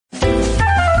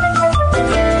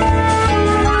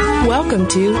Welcome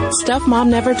to Stuff Mom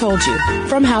Never Told You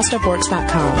from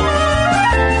HowStuffWorks.com.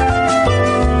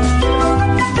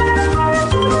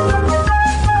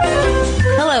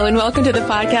 Hello and welcome to the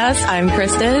podcast. I'm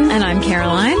Kristen. And I'm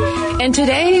Caroline. And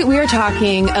today we are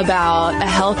talking about a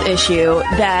health issue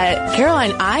that,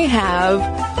 Caroline, I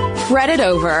have fretted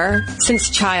over since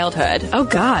childhood. Oh,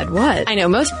 God, what? I know,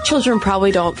 most children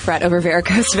probably don't fret over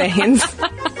varicose veins.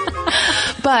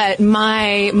 But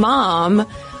my mom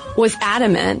was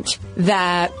adamant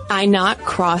that I not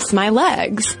cross my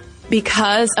legs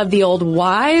because of the old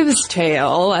wives'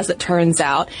 tale, as it turns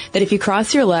out, that if you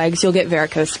cross your legs, you'll get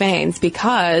varicose veins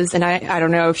because, and I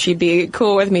don't know if she'd be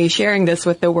cool with me sharing this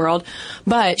with the world,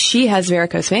 but she has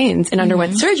varicose veins and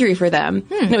underwent surgery for them.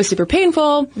 And it was super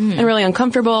painful and really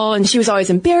uncomfortable, and she was always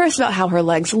embarrassed about how her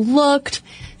legs looked.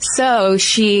 So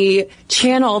she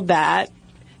channeled that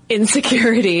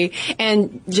insecurity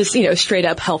and just, straight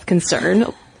up health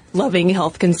concern, loving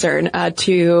health concern,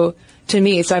 to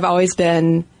me. So I've always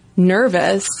been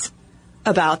nervous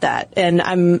about that. And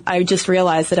I just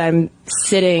realized that I'm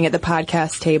sitting at the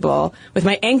podcast table with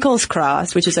my ankles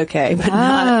crossed, which is okay, but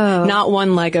not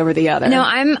one leg over the other. No,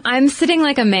 I'm sitting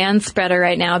like a man spreader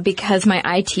right now because my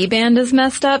IT band is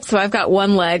messed up. So I've got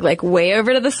one leg like way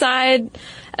over to the side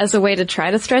as a way to try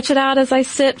to stretch it out as I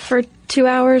sit for 2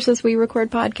 hours as we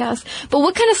record podcasts. But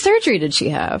what kind of surgery did she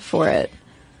have for it?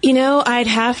 I'd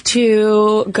have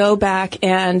to go back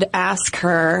and ask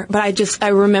her, but I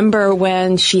remember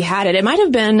when she had it. It might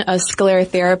have been a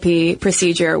sclerotherapy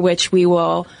procedure, which we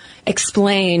will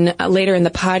explain later in the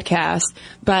podcast.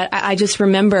 But I just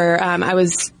remember, I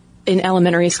was in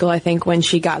elementary school, I think, when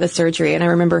she got the surgery. And I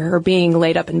remember her being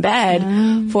laid up in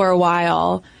bed for a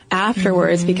while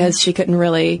afterwards because she couldn't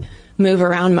really move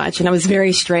around much. And it was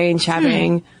very strange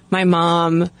having my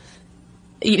mom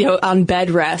on bed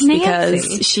rest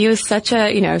because she was such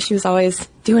a, she was always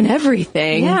doing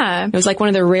everything. Yeah. It was like one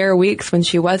of the rare weeks when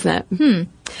she wasn't.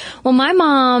 Well, my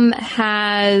mom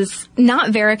has not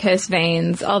varicose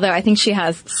veins, although I think she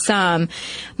has some.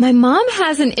 My mom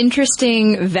has an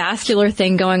interesting vascular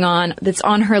thing going on that's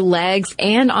on her legs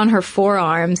and on her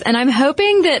forearms. And I'm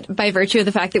hoping that by virtue of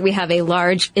the fact that we have a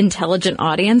large, intelligent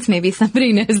audience, maybe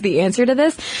somebody knows the answer to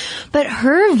this. But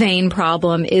her vein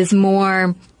problem is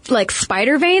more like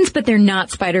spider veins, but they're not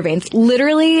spider veins.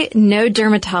 Literally, no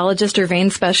dermatologist or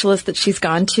vein specialist that she's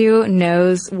gone to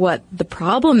knows what the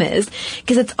problem is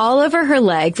because it's all over her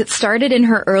legs. It started in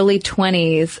her early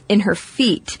 20s in her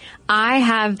feet. I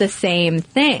have the same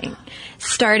thing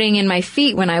starting in my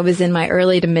feet when I was in my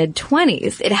early to mid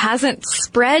 20s. It hasn't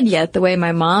spread yet the way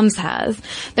my mom's has,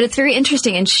 but it's very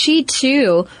interesting. And she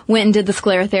too went and did the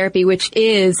sclerotherapy, which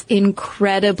is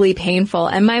incredibly painful.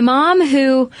 And my mom,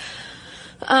 who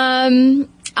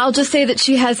I'll just say that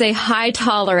she has a high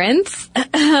tolerance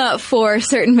for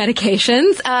certain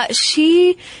medications.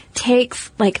 She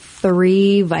takes like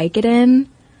 3 Vicodin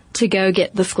to go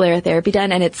get the sclerotherapy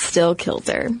done, and it still kills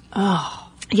her.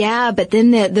 Oh. Yeah, but then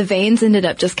the veins ended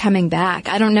up just coming back.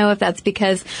 I don't know if that's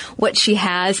because what she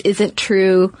has isn't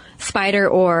true spider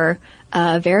or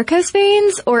varicose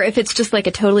veins, or if it's just like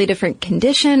a totally different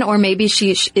condition, or maybe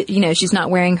she's not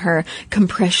wearing her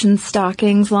compression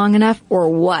stockings long enough, or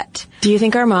what. Do you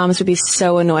think our moms would be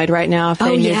so annoyed right now if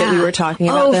they knew that we were talking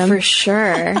about them? Oh, for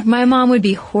sure. My mom would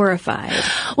be horrified.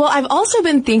 Well, I've also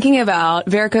been thinking about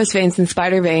varicose veins and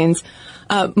spider veins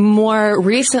more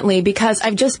recently because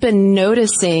I've just been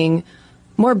noticing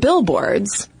more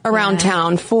billboards around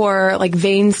town for like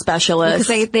vein specialists.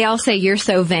 Because they all say you're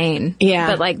so vain.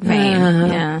 Yeah. But like vain.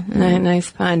 Yeah.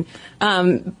 Nice pun.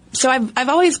 So I've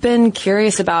always been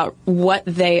curious about what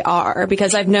they are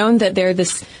because I've known that they're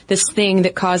this thing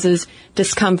that causes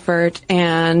discomfort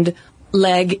and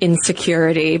leg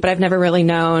insecurity, but I've never really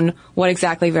known what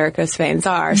exactly varicose veins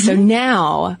are. So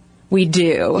now we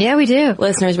do. Yeah, we do.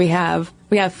 Listeners, we have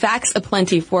facts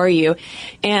aplenty for you.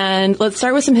 And let's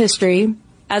start with some history,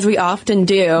 as we often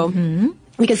do,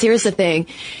 because here's the thing.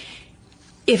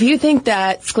 If you think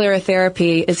that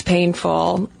sclerotherapy is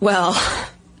painful, well,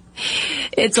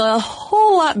 it's a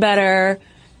whole lot better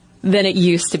than it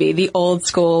used to be, the old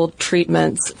school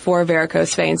treatments for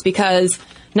varicose veins, because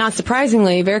not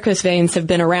surprisingly, varicose veins have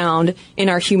been around in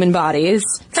our human bodies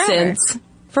since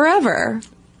forever.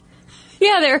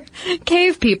 Yeah, they're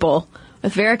cave people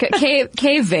with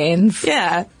cave veins.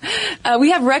 Yeah.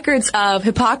 We have records of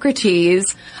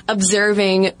Hippocrates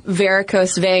observing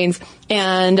varicose veins,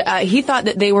 and he thought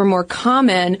that they were more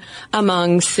common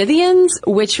among Scythians,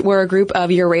 which were a group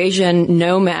of Eurasian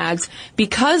nomads,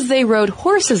 because they rode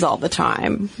horses all the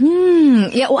time.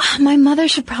 Yeah, well, my mother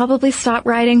should probably stop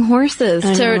riding horses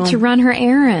to run her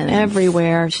errands.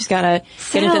 Everywhere. She's got to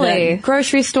get into the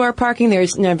grocery store parking.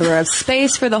 There's never a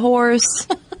space for the horse.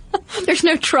 There's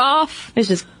no trough. It's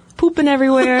just pooping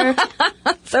everywhere.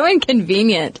 So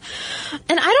inconvenient.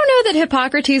 And I don't know that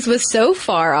Hippocrates was so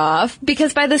far off,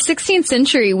 because by the 16th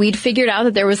century, we'd figured out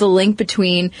that there was a link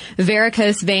between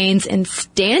varicose veins and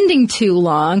standing too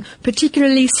long,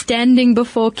 particularly standing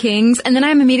before kings. And then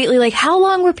I'm immediately like, how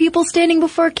long were people standing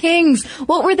before kings?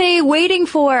 What were they waiting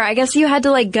for? I guess you had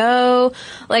to go,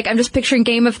 I'm just picturing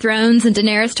Game of Thrones and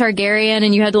Daenerys Targaryen,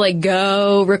 and you had to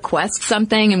go request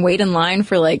something and wait in line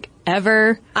for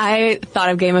ever. I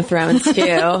thought of Game of Thrones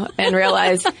too and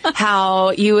realized how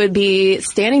you would be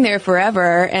standing there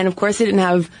forever, and of course they didn't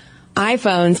have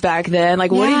iPhones back then. What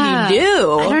did you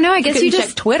do? I don't know. I guess you just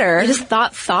check Twitter. You just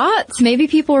thought thoughts. Maybe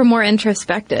people were more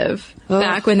introspective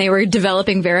back when they were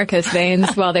developing varicose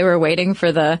veins while they were waiting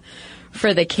for the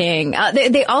king.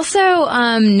 They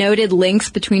also noted links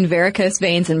between varicose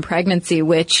veins and pregnancy,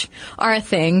 which are a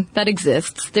thing that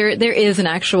exists. There is an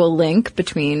actual link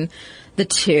between the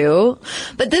two.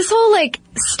 But this whole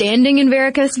standing in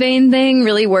varicose vein thing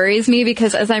really worries me,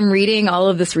 because as I'm reading all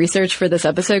of this research for this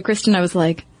episode, Kristen, I was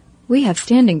like, we have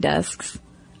standing desks.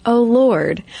 Oh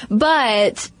Lord.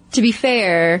 But to be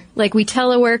fair, we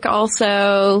telework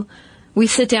also. We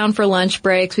sit down for lunch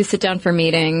breaks. We sit down for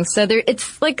meetings. So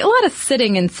it's a lot of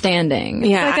sitting and standing.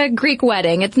 It's like a Greek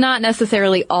wedding. It's not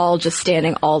necessarily all just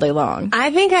standing all day long.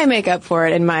 I think I make up for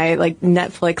it in my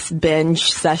Netflix binge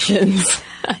sessions.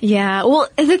 Yeah. Well,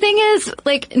 the thing is,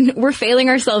 we're failing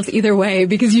ourselves either way,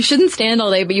 because you shouldn't stand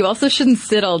all day, but you also shouldn't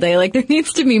sit all day. There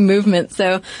needs to be movement.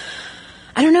 So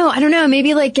I don't know.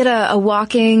 Maybe get a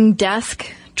walking desk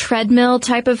treadmill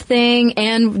type of thing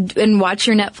and watch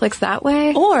your Netflix that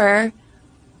way. Or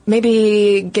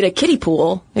maybe get a kiddie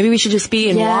pool. Maybe we should just be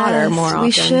in water more often.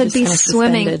 We should be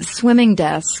swimming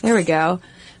desks. There we go.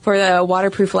 For the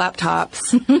waterproof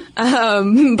laptops.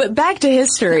 But back to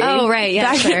history. Oh, right.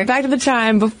 Yeah, sure. Back to the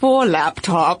time before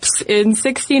laptops. In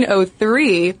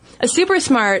 1603, a super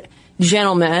smart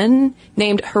gentleman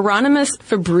named Hieronymus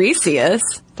Fabricius,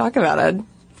 talk about a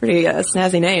pretty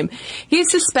snazzy name, he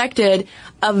suspected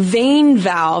a vein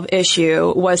valve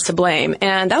issue was to blame.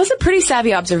 And that was a pretty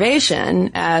savvy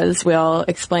observation, as we'll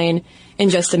explain in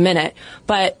just a minute.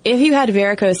 But if you had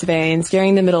varicose veins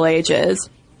during the Middle Ages,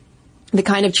 the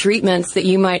kind of treatments that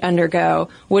you might undergo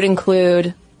would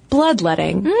include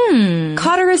bloodletting,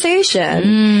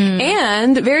 cauterization,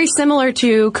 and very similar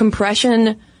to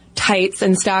compression tights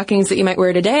and stockings that you might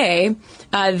wear today,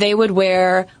 they would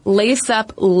wear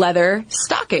lace-up leather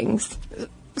stockings.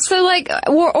 So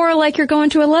or you're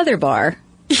going to a leather bar.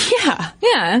 Yeah.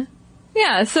 Yeah.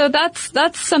 Yeah, so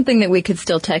that's something that we could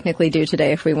still technically do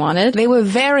today if we wanted. They were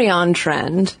very on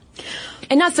trend.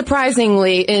 And not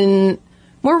surprisingly, in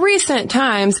more recent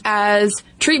times, as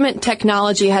treatment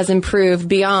technology has improved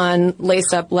beyond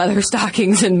lace-up leather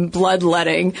stockings and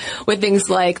bloodletting, with things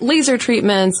like laser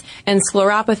treatments and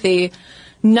scleropathy,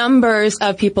 numbers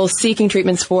of people seeking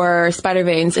treatments for spider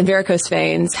veins and varicose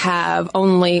veins have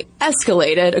only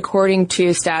escalated, according to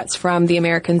stats from the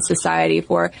American Society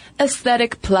for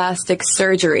Aesthetic Plastic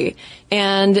Surgery.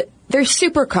 And they're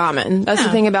super common. That's the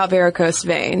thing about varicose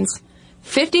veins.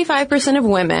 55% of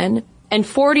women and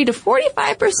 40 to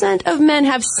 45% of men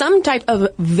have some type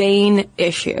of vein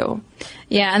issue.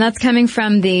 Yeah, and that's coming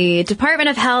from the Department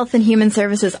of Health and Human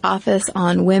Services Office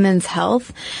on Women's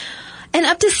Health. And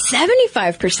up to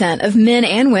 75% of men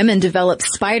and women develop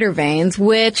spider veins,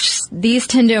 which these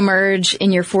tend to emerge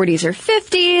in your 40s or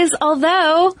 50s.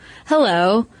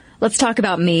 Although, let's talk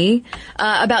about me.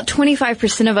 About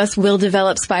 25% of us will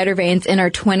develop spider veins in our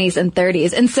 20s and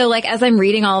 30s. And so, as I'm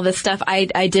reading all of this stuff,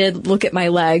 I did look at my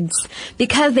legs,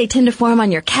 because they tend to form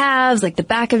on your calves, the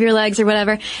back of your legs or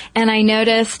whatever. And I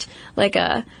noticed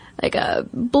a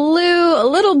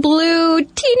little blue,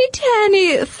 teeny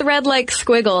tiny thread-like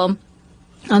squiggle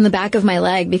on the back of my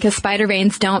leg, because spider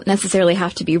veins don't necessarily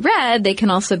have to be red. They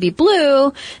can also be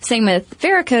blue. Same with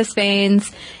varicose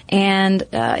veins. And,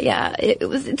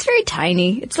 it's very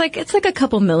tiny. It's like a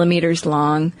couple millimeters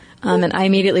long. And I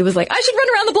immediately was like, I should run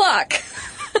around the block.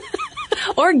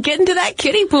 Or get into that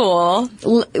kiddie pool.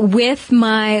 With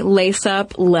my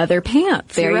lace-up leather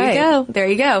pants. There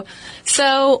you go.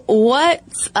 So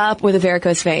what's up with the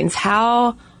varicose veins?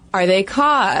 How are they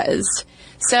caused?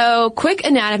 So, quick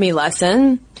anatomy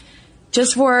lesson.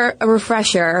 Just for a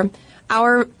refresher,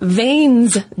 our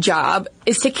veins' job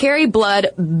is to carry blood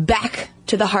back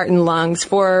to the heart and lungs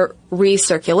for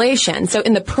recirculation. So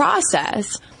in the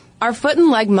process, our foot and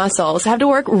leg muscles have to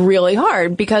work really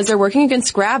hard because they're working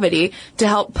against gravity to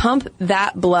help pump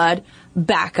that blood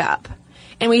back up.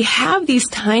 And we have these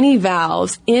tiny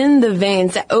valves in the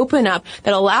veins that open up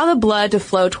that allow the blood to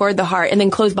flow toward the heart and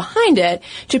then close behind it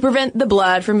to prevent the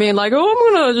blood from being like, oh,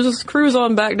 I'm going to just cruise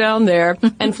on back down there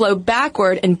and flow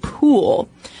backward and pool.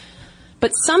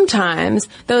 But sometimes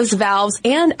those valves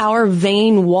and our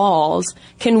vein walls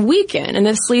can weaken, and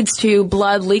this leads to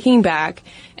blood leaking back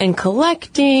and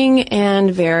collecting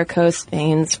and varicose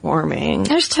veins forming.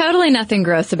 There's totally nothing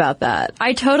gross about that.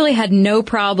 I totally had no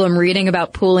problem reading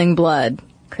about pooling blood,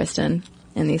 Kristen,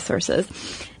 in these sources.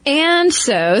 And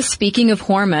so, speaking of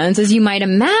hormones, as you might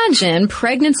imagine,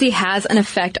 pregnancy has an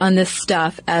effect on this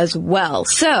stuff as well.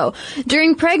 So,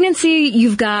 during pregnancy,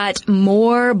 you've got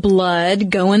more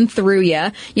blood going through you.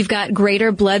 You've got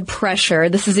greater blood pressure.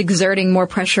 This is exerting more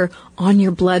pressure on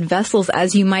your blood vessels,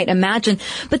 as you might imagine.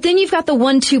 But then you've got the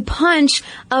 1-2 punch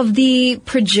of the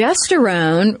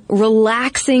progesterone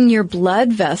relaxing your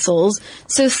blood vessels.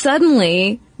 So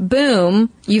suddenly,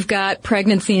 boom, you've got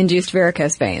pregnancy-induced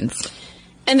varicose veins.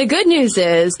 And the good news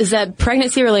is that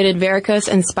pregnancy-related varicose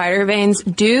and spider veins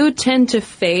do tend to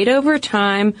fade over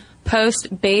time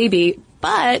post-baby,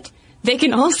 but they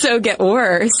can also get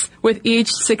worse with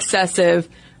each successive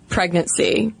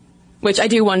pregnancy, which I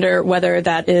do wonder whether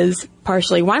that is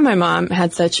partially why my mom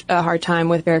had such a hard time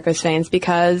with varicose veins,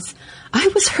 because I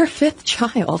was her 5th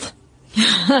child.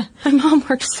 My mom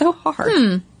worked so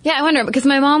hard. Yeah, I wonder, because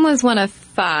my mom was one of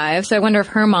 5, so I wonder if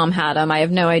her mom had them. I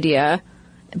have no idea.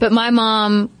 But my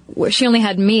mom, she only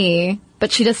had me,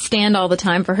 but she does stand all the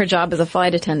time for her job as a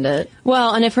flight attendant.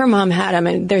 Well, and if her mom had them,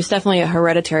 and there's definitely a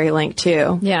hereditary link,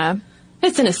 too. Yeah.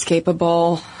 It's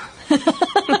inescapable.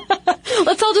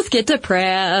 Let's all just get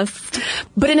depressed.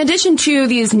 But in addition to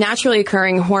these naturally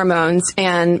occurring hormones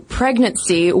and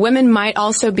pregnancy, women might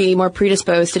also be more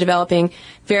predisposed to developing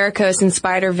varicose and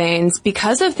spider veins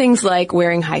because of things like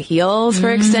wearing high heels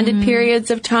for extended periods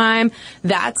of time.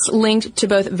 That's linked to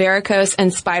both varicose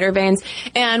and spider veins.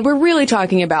 And we're really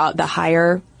talking about the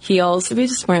higher heels. If you're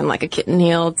just wearing like a kitten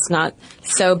heel, it's not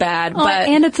so bad.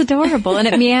 And it's adorable and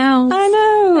it meows. I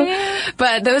know. Yeah.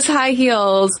 But those high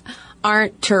heels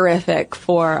aren't terrific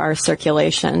for our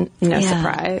circulation. No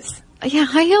surprise. Yeah,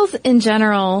 high heels in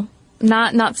general,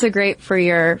 not so great for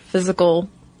your physical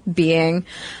being.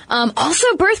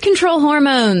 Also, birth control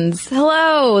hormones.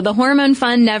 Hello, the hormone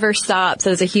fun never stops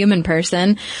as a human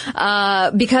person.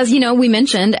 Because, we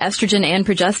mentioned estrogen and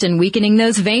progestin weakening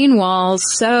those vein walls.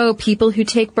 So people who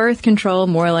take birth control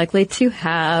more likely to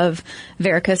have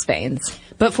varicose veins.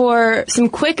 But for some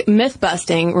quick myth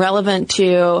busting relevant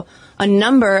to a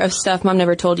number of Stuff Mom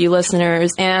Never Told You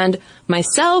listeners and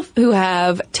myself who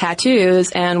have tattoos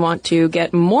and want to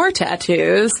get more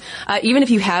tattoos, even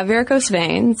if you have varicose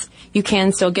veins, you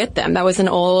can still get them. That was an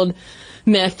old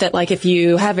myth that, like, if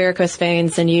you have varicose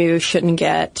veins, then you shouldn't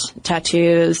get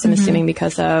tattoos, I'm assuming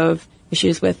because of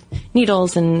issues with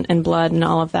needles and blood and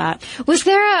all of that. Was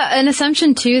there an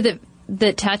assumption, too,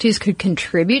 that tattoos could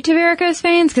contribute to varicose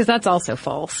veins? Because that's also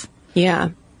false. Yeah.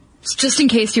 Just in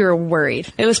case you were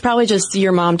worried. It was probably just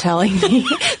your mom telling me,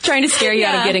 trying to scare you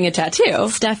out of getting a tattoo.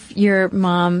 Stuff your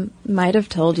mom might have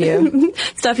told you.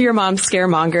 Stuff your mom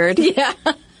scaremongered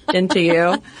into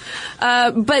you.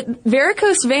 But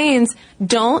varicose veins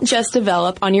don't just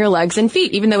develop on your legs and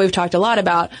feet, even though we've talked a lot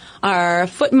about our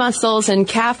foot muscles and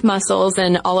calf muscles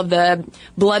and all of the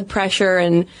blood pressure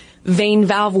and vein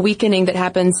valve weakening that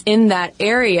happens in that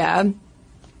area.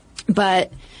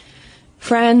 But,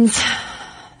 friends,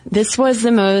 this was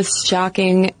the most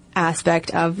shocking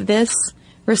aspect of this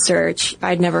research.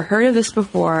 I'd never heard of this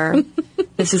before.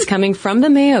 This is coming from the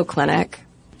Mayo Clinic.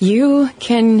 You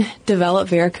can develop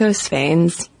varicose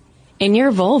veins in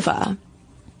your vulva.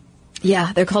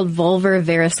 Yeah, they're called vulvar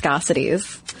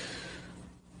varicosities.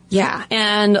 Yeah,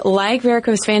 and like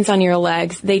varicose veins on your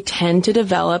legs, they tend to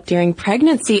develop during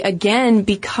pregnancy, again,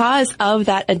 because of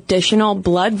that additional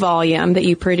blood volume that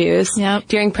you produce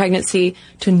during pregnancy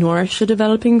to nourish a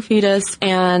developing fetus,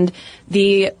 and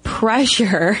the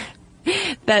pressure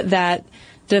that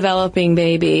developing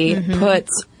baby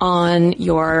puts on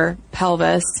your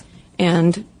pelvis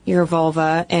and your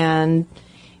vulva, and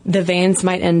the veins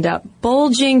might end up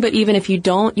bulging, but even if you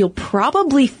don't, you'll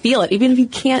probably feel it. Even if you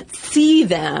can't see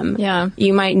them,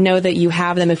 you might know that you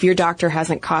have them if your doctor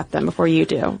hasn't caught them before you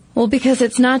do. Well, because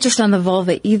it's not just on the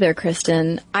vulva either,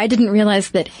 Kristen. I didn't realize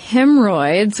that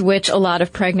hemorrhoids, which a lot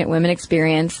of pregnant women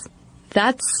experience,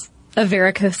 that's a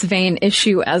varicose vein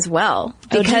issue as well.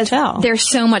 Oh, Because do tell. there's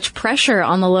so much pressure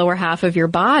on the lower half of your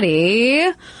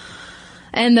body.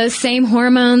 And those same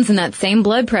hormones and that same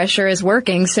blood pressure is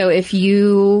working. So if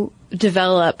you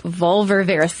develop vulvar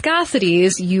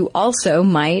varicosities, you also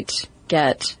might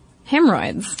get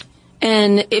hemorrhoids.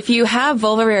 And if you have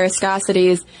vulvar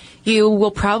varicosities, you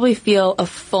will probably feel a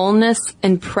fullness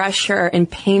and pressure and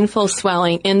painful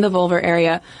swelling in the vulvar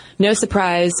area. No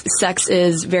surprise, sex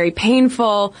is very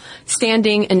painful.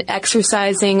 Standing and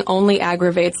exercising only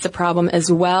aggravates the problem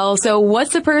as well. So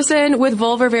what's a person with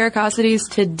vulvar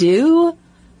varicosities to do?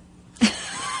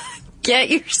 Get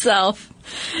yourself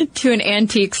to an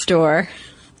antique store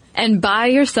and buy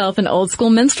yourself an old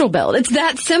school menstrual belt. It's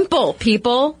that simple,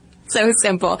 people. So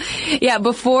simple. Yeah,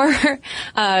 before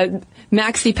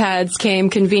maxi pads came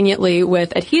conveniently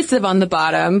with adhesive on the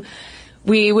bottom,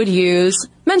 we would use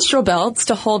menstrual belts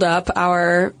to hold up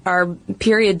our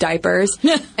period diapers.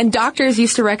 And doctors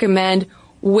used to recommend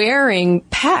wearing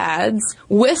pads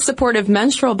with supportive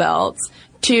menstrual belts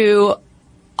to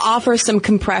offer some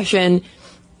compression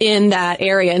in that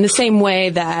area, in the same way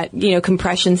that,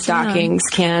 compression stockings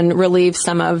can relieve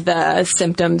some of the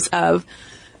symptoms of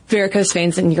varicose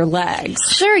veins in your legs.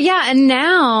 Sure, yeah, and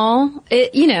now,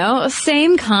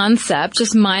 same concept,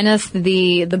 just minus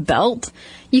the belt.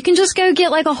 You can just go get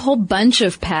like a whole bunch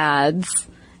of pads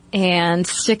and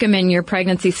stick them in your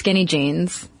pregnancy skinny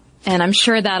jeans. And I'm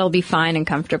sure that'll be fine and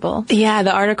comfortable. Yeah,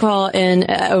 the article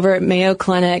over at Mayo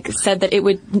Clinic said that it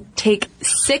would take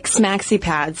 6 maxi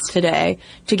pads today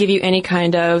to give you any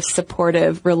kind of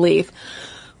supportive relief.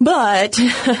 But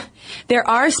there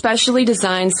are specially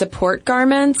designed support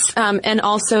garments, and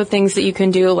also things that you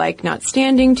can do like not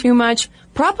standing too much.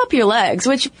 Prop up your legs,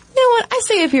 which, you know what, I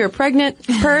say if you're a pregnant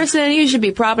person, you should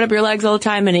be propping up your legs all the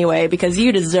time anyway, because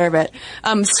you deserve it.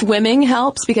 Swimming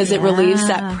helps because it relieves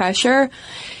that pressure.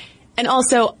 And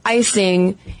also,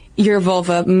 icing your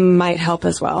vulva might help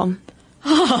as well.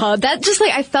 Oh, that just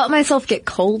I felt myself get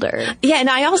colder. Yeah, and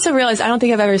I also realized I don't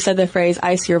think I've ever said the phrase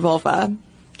ice your vulva.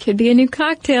 Could be a new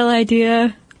cocktail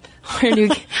idea.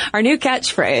 Our new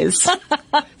catchphrase.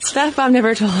 Stuff I've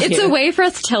never told you. It's a way for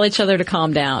us to tell each other to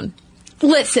calm down.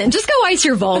 Listen, just go ice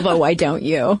your vulva, why don't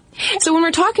you? So when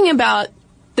we're talking about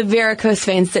the varicose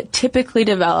veins that typically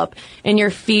develop in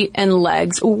your feet and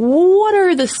legs, what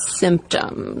are the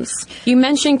symptoms? You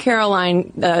mentioned,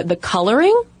 Caroline, the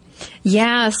coloring.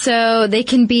 Yeah, so they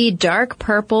can be dark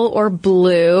purple or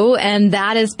blue, and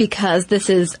that is because this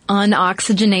is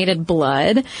unoxygenated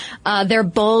blood. They're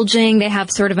bulging. They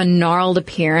have sort of a gnarled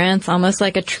appearance, almost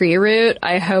like a tree root.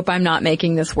 I hope I'm not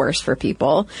making this worse for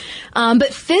people.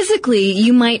 But physically,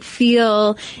 you might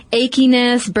feel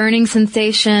achiness, burning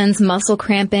sensations, muscle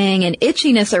cramping, and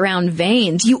itchiness around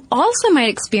veins. You also might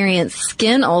experience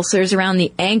skin ulcers around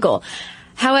the ankle.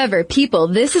 However, people,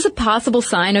 this is a possible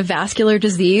sign of vascular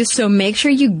disease, so make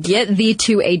sure you get thee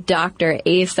to a doctor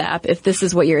ASAP if this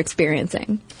is what you're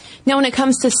experiencing. Now, when it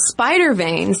comes to spider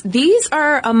veins, these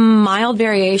are a mild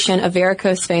variation of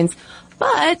varicose veins,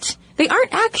 but they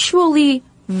aren't actually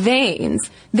veins.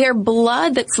 They're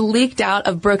blood that's leaked out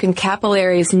of broken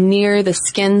capillaries near the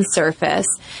skin surface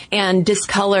and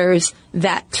discolors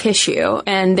that tissue.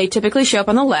 And they typically show up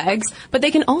on the legs, but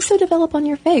they can also develop on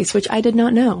your face, which I did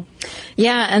not know.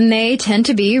 Yeah, and they tend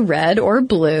to be red or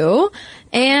blue.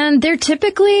 And they're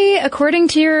typically, according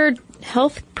to your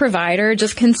health provider,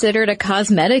 just considered a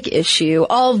cosmetic issue,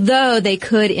 although they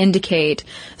could indicate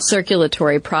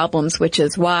circulatory problems, which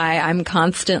is why I'm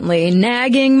constantly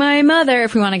nagging my mother,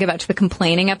 if we want to go back to the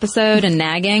complaining episode and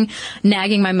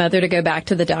nagging my mother to go back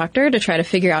to the doctor to try to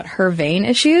figure out her vein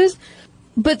issues.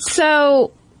 But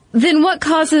so then what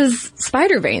causes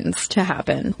spider veins to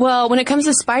happen? Well, when it comes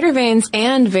to spider veins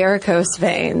and varicose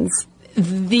veins,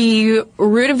 the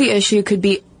root of the issue could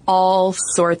be all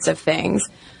sorts of things.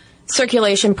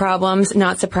 Circulation problems,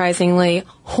 not surprisingly.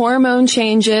 Hormone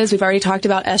changes. We've already talked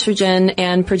about estrogen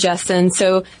and progestin.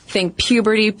 So think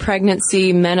puberty,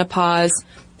 pregnancy, menopause.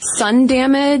 Sun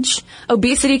damage.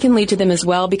 Obesity can lead to them as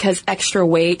well because extra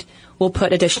weight will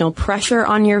put additional pressure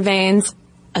on your veins.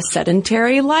 A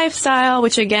sedentary lifestyle,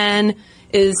 which again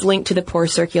is linked to the poor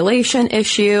circulation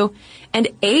issue. And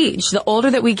age. The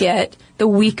older that we get, the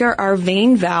weaker our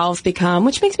vein valves become,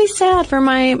 which makes me sad for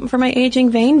my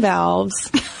aging vein valves.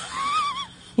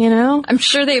 You know? I'm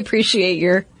sure they appreciate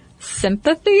your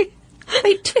sympathy.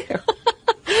 They do.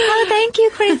 Oh, thank you,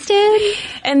 Kristen.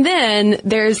 And then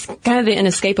there's kind of the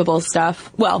inescapable stuff.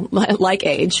 Well, like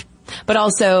age, but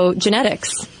also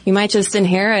genetics. You might just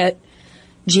inherit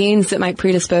genes that might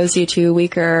predispose you to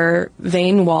weaker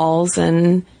vein walls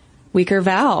and weaker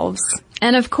valves.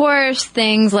 And of course,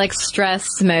 things like stress,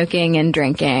 smoking, and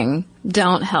drinking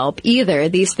don't help either.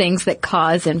 These things that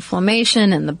cause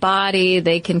inflammation in the body,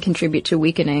 they can contribute to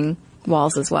weakening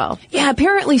walls as well. Yeah,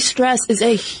 apparently stress is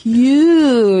a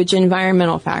huge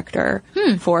environmental factor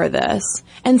for this.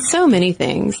 And so many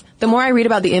things. The more I read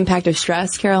about the impact of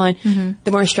stress, Caroline,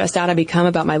 the more stressed out I become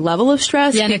about my level of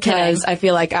stress because I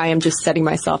feel like I am just setting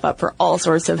myself up for all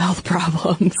sorts of health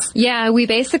problems. Yeah, we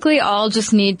basically all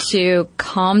just need to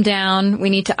calm down.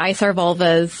 We need to ice our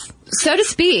vulvas, so to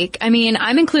speak. I mean,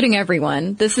 I'm including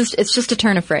everyone. It's just a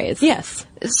turn of phrase. Yes.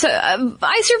 So,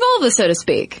 ice your vulva, so to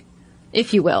speak,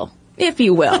 if you will. If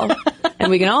you will. And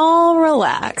we can all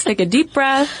relax. Take a deep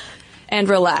breath and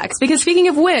relax. Because speaking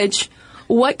of which,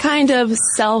 what kind of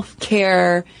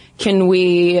self-care can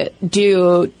we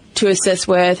do to assist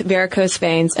with varicose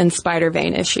veins and spider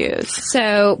vein issues?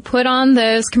 So put on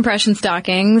those compression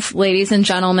stockings, ladies and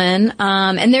gentlemen.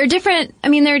 And they're different. I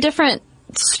mean, they're different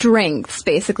strengths,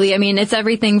 basically. I mean, it's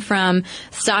everything from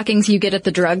stockings you get at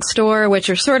the drugstore, which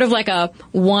are sort of like a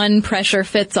one pressure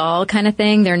fits all kind of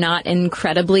thing. They're not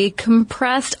incredibly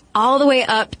compressed, all the way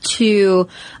up to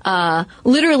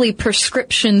literally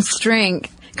prescription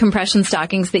strength compression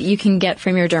stockings that you can get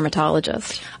from your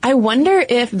dermatologist. I wonder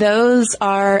if those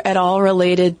are at all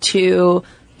related to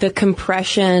the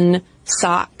compression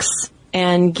socks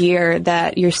and gear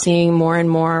that you're seeing more and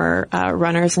more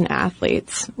runners and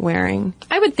athletes wearing.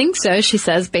 I would think so, she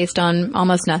says, based on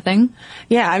almost nothing.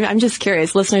 Yeah, I'm just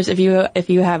curious. Listeners, if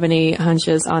you have any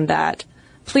hunches on that,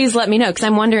 please let me know, because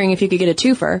I'm wondering if you could get a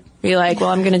twofer. Be like, well,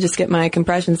 I'm going to just get my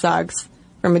compression socks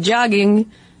from a jogging,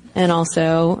 and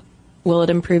also, will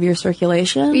it improve your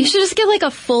circulation? You should just get like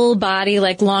a full body,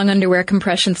 like long underwear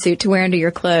compression suit to wear under your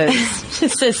clothes.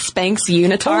 Just a Spanx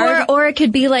unitard. Or it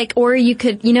could be like, or you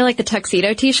could, you know, like the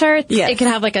tuxedo t-shirts? Yes. It could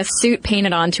have like a suit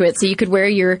painted onto it, so you could wear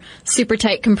your super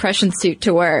tight compression suit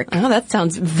to work. Oh, that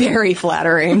sounds very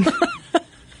flattering.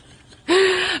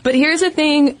 But here's the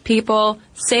thing, people.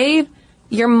 Save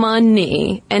your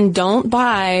money and don't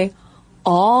buy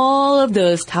all of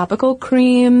those topical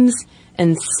creams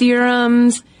and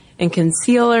serums and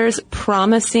concealers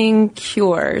promising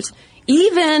cures.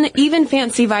 Even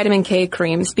fancy vitamin K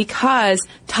creams, because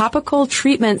topical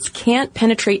treatments can't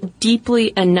penetrate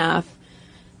deeply enough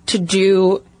to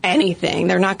do anything.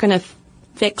 They're not going to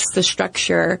fix the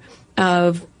structure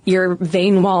of your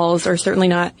vein walls, or certainly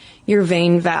not your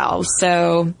vein valves.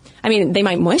 So, I mean, they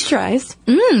might moisturize.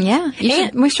 Yeah. You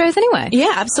should moisturize anyway.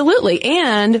 Yeah, absolutely.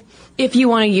 And if you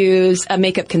want to use a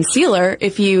makeup concealer,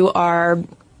 if you are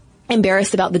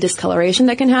embarrassed about the discoloration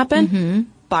that can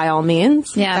happen, by all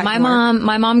means. Yeah, my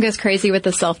mom goes crazy with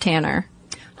the self-tanner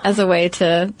as a way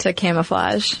to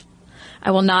camouflage. I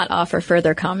will not offer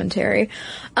further commentary.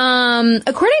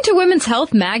 According to Women's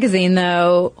Health magazine,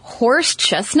 though, horse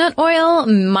chestnut oil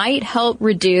might help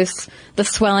reduce the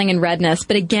swelling and redness,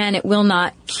 but again, it will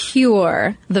not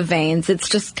cure the veins. It's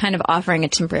just kind of offering a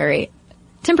temporary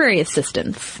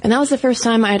assistance. And that was the first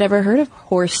time I had ever heard of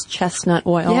horse chestnut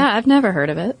oil. Yeah, I've never heard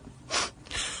of it.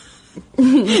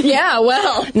 Yeah,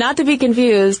 well, not to be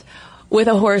confused with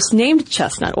a horse named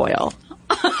Chestnut Oil.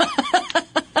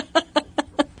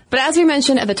 But as we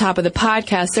mentioned at the top of the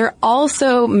podcast, there are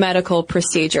also medical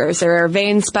procedures. There are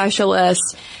vein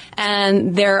specialists,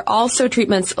 and there are also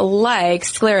treatments like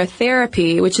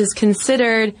sclerotherapy, which is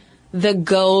considered the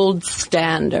gold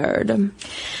standard.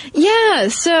 Yeah,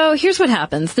 so here's what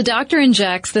happens. The doctor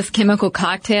injects this chemical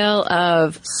cocktail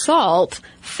of salt,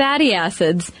 fatty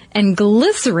acids, and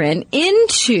glycerin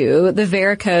into the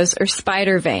varicose or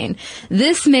spider vein.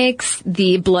 This makes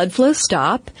the blood flow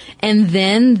stop, and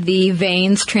then the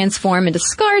veins transform into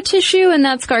scar tissue, and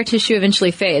that scar tissue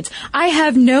eventually fades. I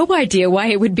have no idea why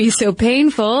it would be so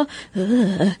painful.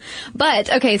 Ugh.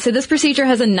 But, okay, so this procedure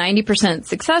has a 90%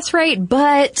 success rate,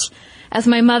 but as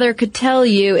my mother could tell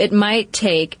you, it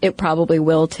probably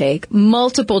will take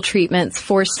multiple treatments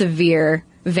for severe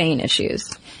vein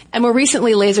issues. And more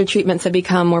recently, laser treatments have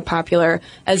become more popular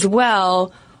as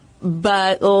well.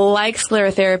 But like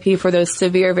sclerotherapy for those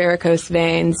severe varicose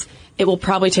veins, it will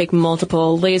probably take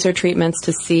multiple laser treatments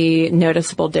to see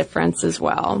noticeable difference as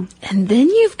well. And then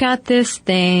you've got this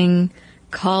thing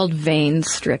called vein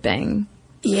stripping.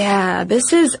 Yeah,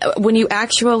 this is when you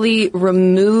actually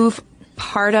remove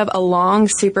part of a long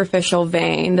superficial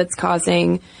vein that's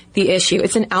causing the issue.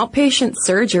 It's an outpatient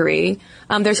surgery.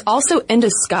 There's also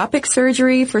endoscopic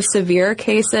surgery for severe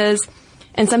cases,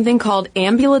 and something called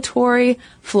ambulatory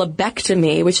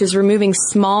phlebectomy, which is removing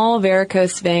small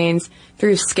varicose veins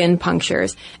through skin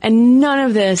punctures. And none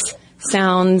of this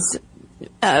sounds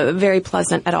very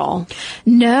pleasant at all.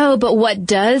 No, but what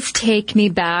does take me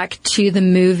back to the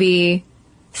movie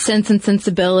Sense and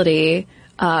Sensibility,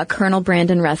 Colonel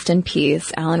Brandon, rest in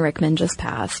peace, Alan Rickman just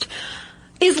passed,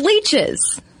 is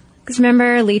leeches. Because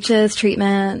remember, leeches,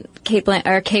 treatment, Kate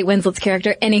Winslet's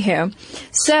character. Anywho.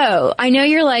 So, I know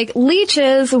you're like,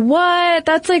 leeches, what?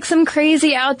 That's like some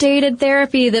crazy outdated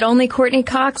therapy that only Courtney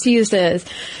Cox uses.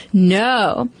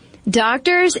 No.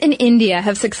 Doctors in India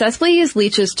have successfully used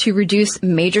leeches to reduce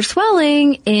major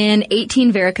swelling in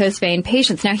 18 varicose vein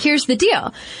patients. Now, here's the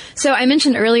deal. So I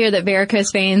mentioned earlier that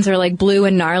varicose veins are like blue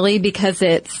and gnarly because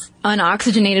it's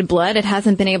unoxygenated blood. It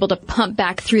hasn't been able to pump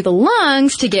back through the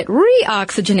lungs to get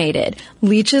reoxygenated.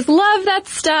 Leeches love that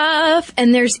stuff.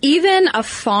 And there's even a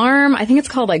farm, I think it's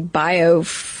called like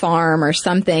BioPharm or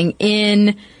something,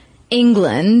 in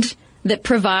England that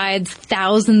provides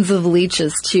thousands of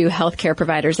leeches to healthcare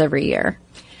providers every year.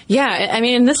 Yeah, I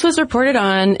mean, this was reported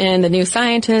on in the New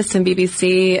Scientist and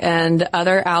BBC and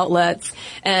other outlets.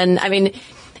 And I mean,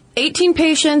 18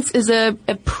 patients is a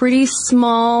pretty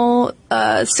small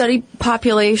study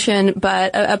population,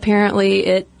 but apparently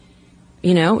it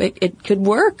could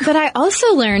work. But I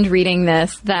also learned reading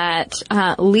this that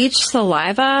leech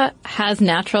saliva has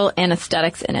natural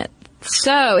anesthetics in it.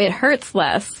 So it hurts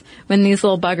less when these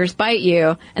little buggers bite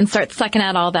you and start sucking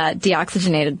out all that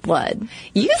deoxygenated blood.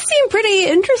 You seem pretty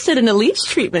interested in a leech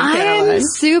treatment, Caroline. I'm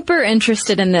super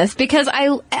interested in this because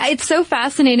it's so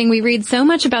fascinating. We read so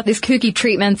much about these kooky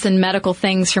treatments and medical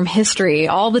things from history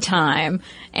all the time.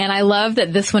 And I love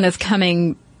that this one is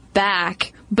coming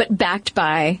back, but backed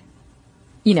by,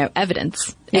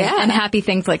 evidence and happy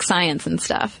things like science and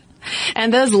stuff.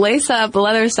 And those lace-up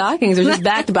leather stockings are just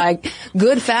backed by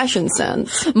good fashion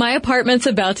sense. My apartment's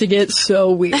about to get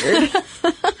so weird.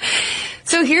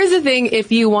 So here's the thing,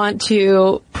 if you want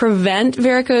to prevent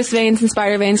varicose veins and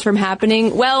spider veins from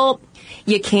happening, well,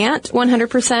 you can't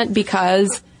 100%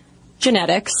 because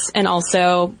genetics and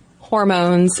also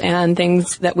hormones and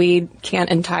things that we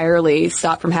can't entirely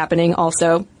stop from happening,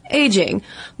 also aging.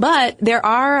 But there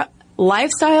are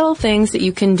lifestyle things that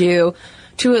you can do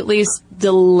to at least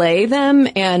delay them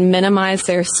and minimize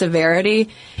their severity.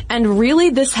 And really,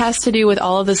 this has to do with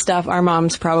all of the stuff our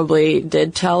moms probably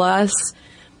did tell us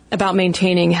about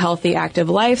maintaining healthy, active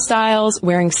lifestyles,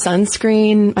 wearing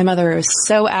sunscreen. My mother was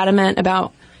so adamant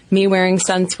about me wearing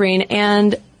sunscreen.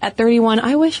 And at 31,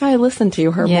 I wish I had listened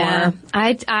to her more.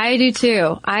 I do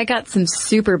too. I got some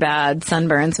super bad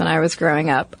sunburns when I was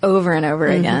growing up over and over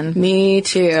again. Me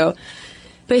too.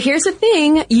 But here's the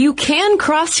thing, you can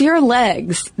cross your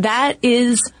legs. That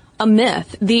is a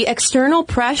myth. The external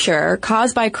pressure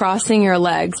caused by crossing your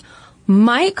legs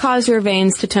might cause your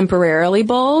veins to temporarily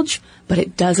bulge, but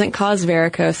it doesn't cause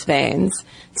varicose veins.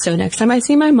 So next time I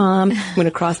see my mom, I'm going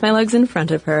to cross my legs in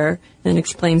front of her and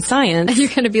explain science. And you're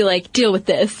going to be like, deal with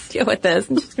this.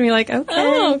 And she's going to be like, okay.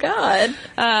 Oh, God.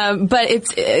 But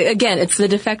it's the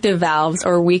defective valves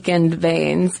or weakened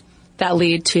veins that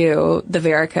lead to the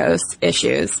varicose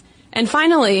issues. And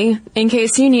finally, in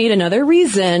case you need another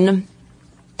reason,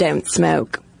 don't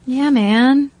smoke. Yeah,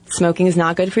 man. Smoking is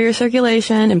not good for your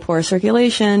circulation, and poor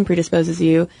circulation predisposes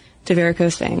you to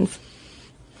varicose veins.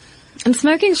 And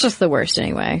smoking's just the worst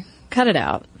anyway. Cut it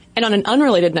out. And on an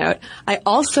unrelated note, I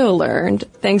also learned,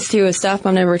 thanks to a Stuff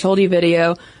Mom Never Told You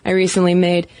video I recently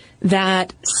made,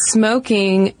 that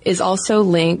smoking is also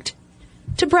linked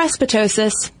to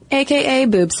breastptosis, a.k.a.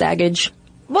 boob saggage.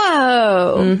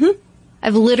 Whoa. Mm-hmm.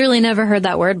 I've literally never heard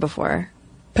that word before.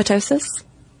 Ptosis?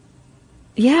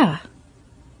 Yeah.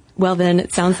 Well, then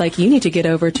it sounds like you need to get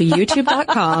over to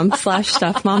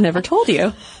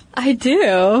youtube.com/stuffmomnevertoldyou. I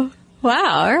do.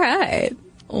 Wow. All right.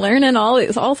 Learning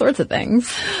all sorts of things.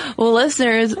 Well,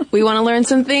 listeners, we want to learn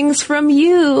some things from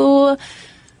you.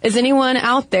 Is anyone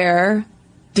out there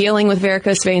dealing with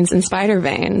varicose veins and spider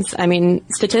veins? I mean,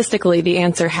 statistically, the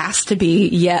answer has to be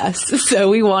yes. So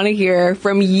we want to hear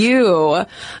from you.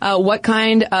 What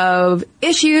kind of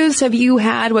issues have you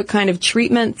had? What kind of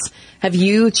treatments have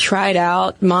you tried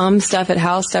out?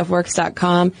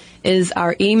 momstuff@howstuffworks.com is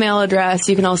our email address.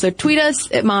 You can also tweet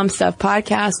us at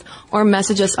momstuffpodcast or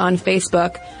message us on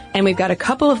Facebook. And we've got a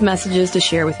couple of messages to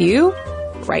share with you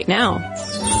right now.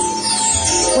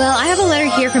 Well, I have a letter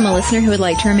here from a listener who would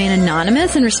like to remain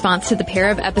anonymous in response to the pair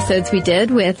of episodes we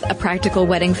did with a Practical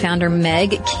Wedding founder,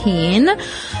 Meg Keene.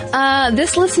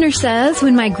 This listener says,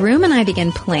 when my groom and I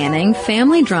began planning,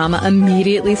 family drama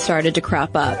immediately started to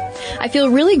crop up. I feel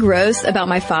really gross about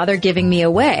my father giving me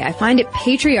away. I find it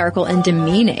patriarchal and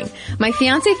demeaning. My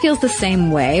fiance feels the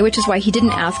same way, which is why he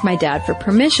didn't ask my dad for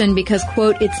permission because,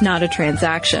 quote, it's not a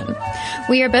transaction.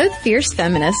 We are both fierce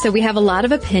feminists, so we have a lot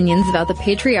of opinions about the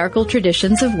patriarchal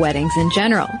traditions importance of weddings in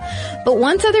general. But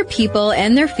once other people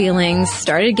and their feelings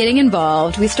started getting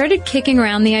involved, we started kicking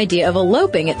around the idea of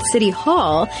eloping at City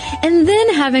Hall and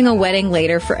then having a wedding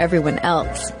later for everyone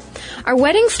else. Our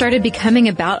wedding started becoming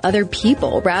about other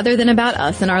people rather than about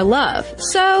us and our love.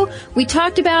 So we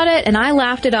talked about it and I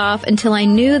laughed it off until I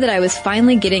knew that I was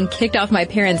finally getting kicked off my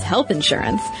parents' health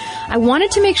insurance. I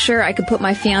wanted to make sure I could put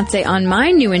my fiancé on my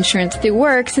new insurance through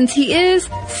work since he is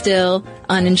still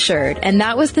uninsured, and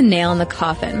that was the nail in the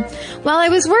coffin. While I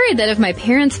was worried that if my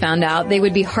parents found out, they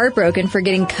would be heartbroken for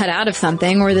getting cut out of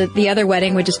something or that the other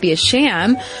wedding would just be a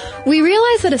sham, we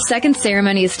realized that a second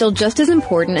ceremony is still just as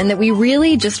important and that we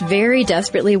really just very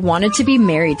desperately wanted to be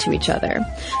married to each other.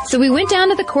 So we went down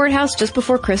to the courthouse just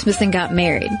before Christmas and got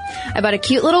married. I bought a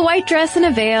cute little white dress and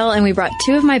a veil, and we brought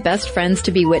 2 of my best friends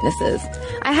to be witnesses.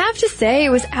 I have to say, it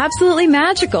was absolutely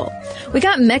magical. We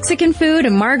got Mexican food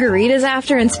and margaritas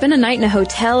after and spent a night in a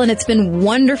hotel, and it's been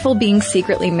wonderful being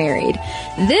secretly married.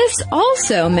 This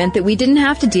also meant that we didn't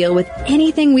have to deal with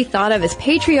anything we thought of as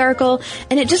patriarchal,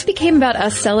 and it just became about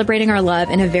us celebrating our love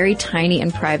in a very tiny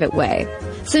and private way.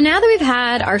 So now that we've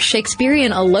had our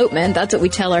Shakespearean elopement, that's what we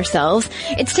tell ourselves,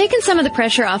 it's taken some of the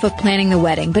pressure off of planning the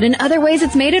wedding, but in other ways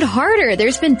it's made it harder.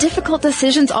 There's been difficult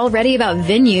decisions already about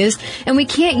venues, and we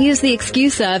can't use the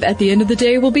excuse of, at the end of the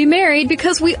day, we'll be married,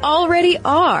 because we already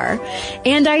are.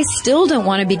 And I still don't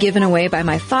want to be given away by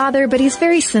my father, but he's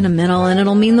very sentimental and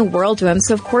it'll mean the world to him,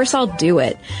 so of course I'll do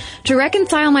it. To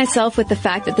reconcile myself with the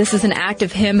fact that this is an act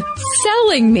of him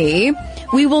selling me,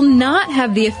 we will not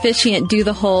have the officiant do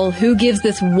the whole who gives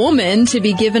this woman to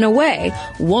be given away.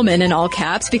 Woman in all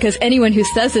caps, because anyone who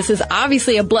says this is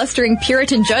obviously a blustering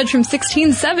Puritan judge from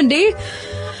 1670.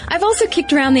 I've also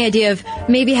kicked around the idea of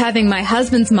maybe having my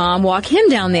husband's mom walk him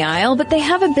down the aisle, but they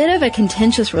have a bit of a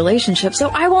contentious relationship, so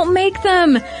I won't make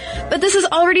them. But this has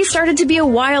already started to be a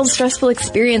wild, stressful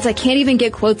experience. I can't even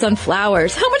get quotes on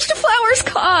flowers. How much do flowers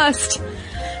cost?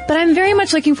 But I'm very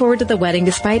much looking forward to the wedding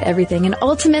despite everything, and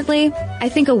ultimately, I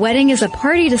think a wedding is a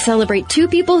party to celebrate 2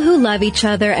 people who love each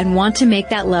other and want to make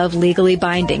that love legally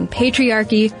binding.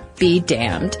 Patriarchy be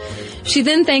damned. She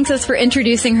then thanks us for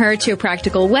introducing her to a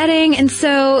practical wedding, and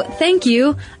so thank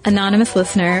you, anonymous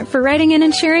listener, for writing in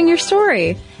and sharing your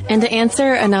story. And to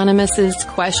answer Anonymous's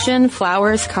question,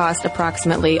 flowers cost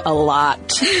approximately a lot.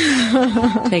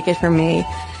 Take it from me.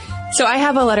 So I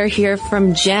have a letter here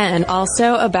from Jen,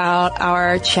 also about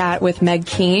our chat with Meg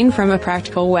Keene from A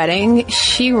Practical Wedding.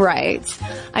 She writes,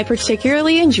 I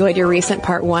particularly enjoyed your recent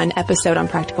Part 1 episode on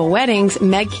practical weddings.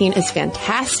 Meg Keene is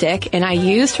fantastic, and I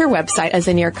used her website as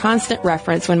a near constant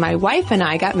reference when my wife and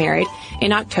I got married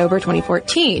in October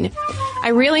 2014. I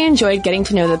really enjoyed getting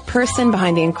to know the person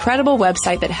behind the incredible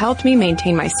website that helped me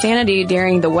maintain my sanity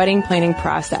during the wedding planning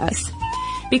process.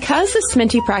 Because the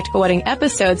Sminty Practical Wedding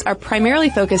episodes are primarily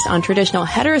focused on traditional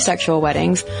heterosexual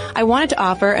weddings, I wanted to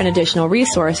offer an additional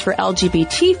resource for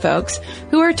LGBT folks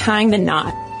who are tying the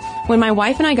knot. When my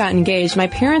wife and I got engaged, my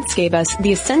parents gave us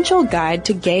The Essential Guide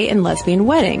to Gay and Lesbian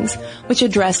Weddings, which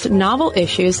addressed novel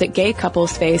issues that gay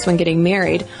couples face when getting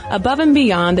married, above and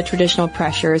beyond the traditional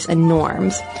pressures and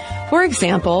norms. For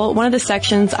example, one of the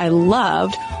sections I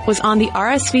loved was on the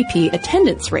RSVP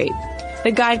attendance rate.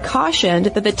 The guide cautioned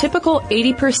that the typical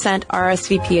 80%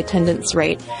 RSVP attendance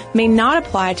rate may not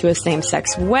apply to a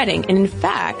same-sex wedding, and in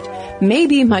fact, may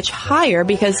be much higher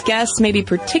because guests may be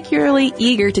particularly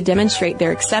eager to demonstrate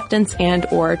their acceptance and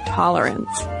or tolerance.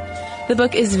 The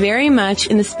book is very much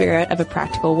in the spirit of A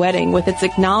Practical Wedding, with its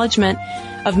acknowledgement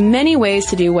of many ways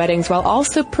to do weddings while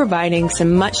also providing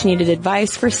some much-needed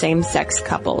advice for same-sex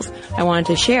couples. I wanted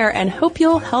to share and hope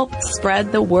you'll help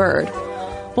spread the word.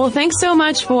 Well, thanks so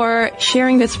much for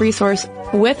sharing this resource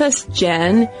with us,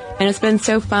 Jen. And it's been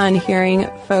so fun hearing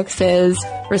folks'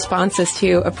 responses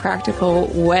to A Practical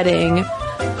Wedding.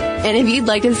 And if you'd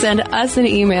like to send us an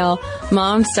email,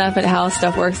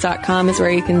 momstuff@howstuffworks.com is where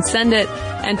you can send it.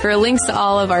 And for links to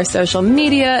all of our social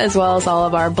media, as well as all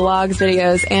of our blogs,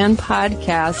 videos, and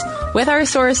podcasts with our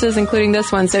sources, including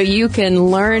this one, so you can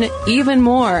learn even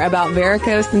more about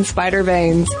varicose and spider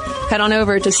veins, head on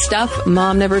over to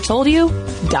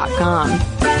stuffmomnevertoldyou.com.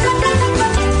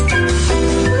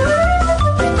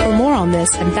 For more on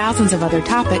this and thousands of other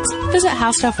topics, visit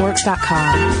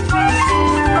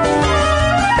howstuffworks.com.